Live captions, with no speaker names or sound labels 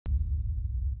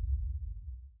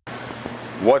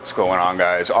What's going on,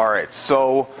 guys? Alright,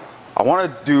 so I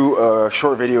want to do a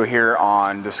short video here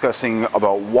on discussing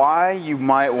about why you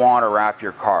might want to wrap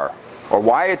your car, or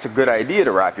why it's a good idea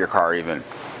to wrap your car even.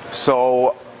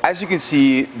 So as you can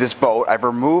see, this boat, I've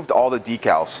removed all the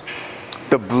decals.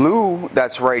 The blue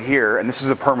that's right here, and this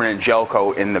is a permanent gel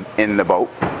coat in the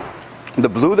boat, the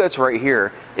blue that's right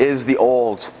here is the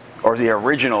old or the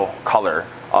original color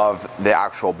of the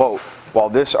actual boat, while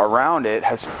this around it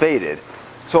has faded.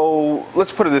 So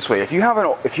let's put it this way: if you have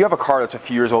a car that's a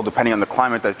few years old, depending on the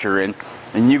climate that you're in,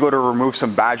 and you go to remove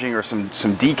some badging or some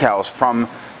decals from,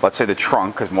 let's say, the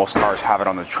trunk, because most cars have it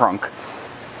on the trunk,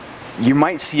 you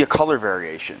might see a color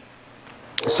variation.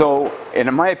 So,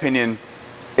 in my opinion,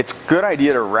 it's a good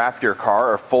idea to wrap your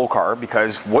car, or full car,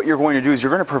 because what you're going to do is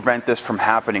you're going to prevent this from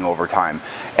happening over time.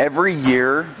 Every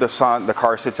year the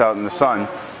car sits out in the sun,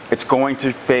 it's going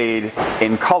to fade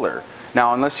in color.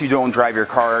 Now, unless you don't drive your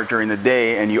car during the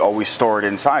day and you always store it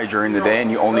inside during the day and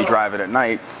you only drive it at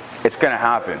night, it's going to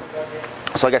happen.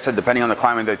 So like I said, depending on the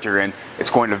climate that you're in, it's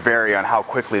going to vary on how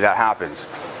quickly that happens.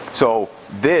 So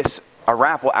a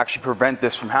wrap will actually prevent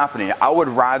this from happening. I would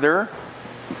rather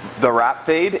the wrap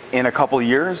fade in a couple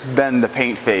years than the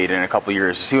paint fade in a couple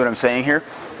years. You see what I'm saying here?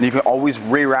 And you can always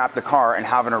re-wrap the car and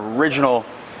have an original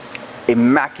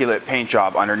immaculate paint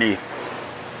job underneath.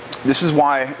 This is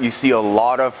why you see a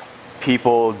lot of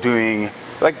people doing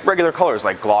like regular colors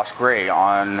like gloss gray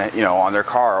on their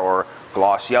car, or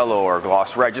gloss yellow or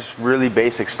gloss red, just really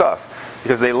basic stuff,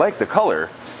 because they like the color,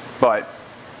 but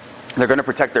they're going to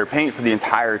protect their paint for the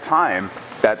entire time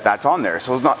that's on there.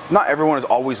 So not everyone is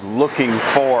always looking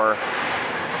for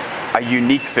a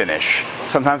unique finish.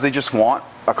 Sometimes they just want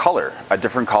a color, a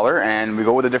different color, and we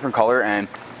go with a different color, and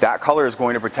that color is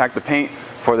going to protect the paint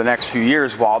for the next few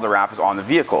years while the wrap is on the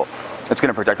vehicle. It's going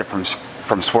to protect it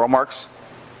from swirl marks,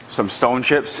 some stone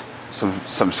chips,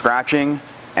 some scratching,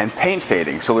 and paint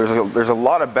fading. So there's a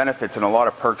lot of benefits and a lot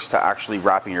of perks to actually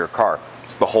wrapping your car.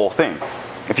 It's the whole thing.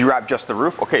 If you wrap just the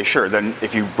roof, okay, sure. Then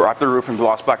if you wrap the roof in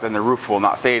gloss black, then the roof will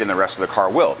not fade and the rest of the car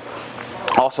will.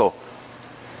 Also,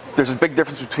 there's a big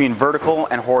difference between vertical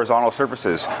and horizontal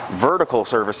surfaces. Vertical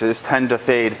surfaces tend to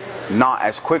fade not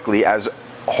as quickly as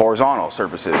horizontal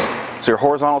surfaces. So your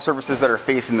horizontal surfaces that are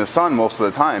facing the sun most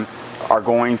of the time are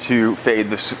going to fade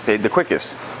the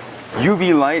quickest.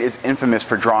 UV light is infamous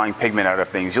for drawing pigment out of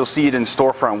things. You'll see it in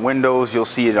storefront windows, you'll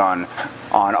see it on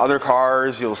other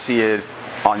cars, you'll see it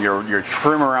on your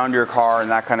trim around your car and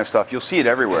that kind of stuff. You'll see it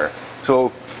everywhere.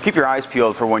 So keep your eyes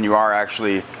peeled for when you are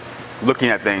actually looking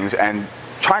at things and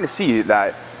trying to see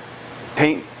that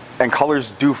paint and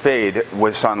colors do fade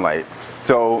with sunlight.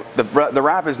 So the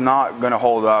wrap is not going to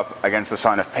hold up against the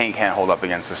sun if paint can't hold up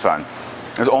against the sun.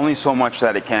 There's only so much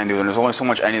that it can do, and there's only so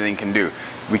much anything can do.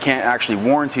 We can't actually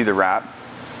warranty the wrap,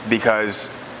 because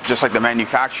just like the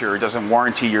manufacturer doesn't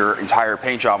warranty your entire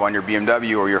paint job on your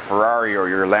BMW or your Ferrari or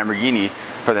your Lamborghini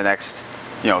for the next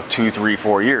 2, 3,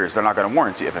 4 years. They're not going to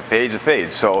warranty it. If it fades, it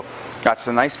fades. So that's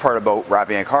the nice part about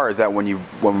wrapping a car, is that when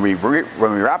we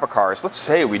wrap a car, so let's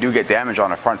say we do get damage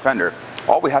on a front fender,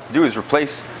 all we have to do is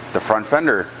replace the front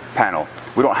fender panel.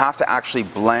 We don't have to actually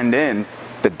blend in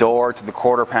the door to the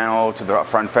quarter panel to the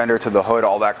front fender to the hood,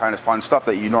 all that kind of fun stuff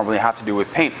that you normally have to do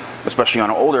with paint, especially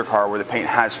on an older car where the paint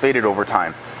has faded over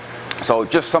time. So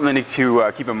just something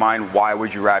to keep in mind. Why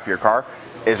would you wrap your car?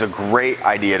 Is a great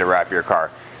idea to wrap your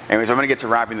car. Anyways, I'm going to get to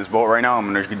wrapping this boat right now.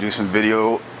 I'm going to do some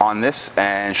video on this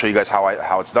and show you guys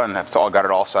how it's done. I've got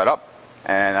it all set up,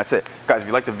 and that's it. Guys, if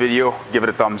you like the video, give it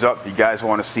a thumbs up. If you guys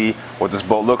want to see what this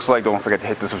boat looks like, don't forget to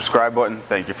hit the subscribe button.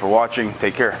 Thank you for watching.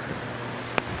 Take care.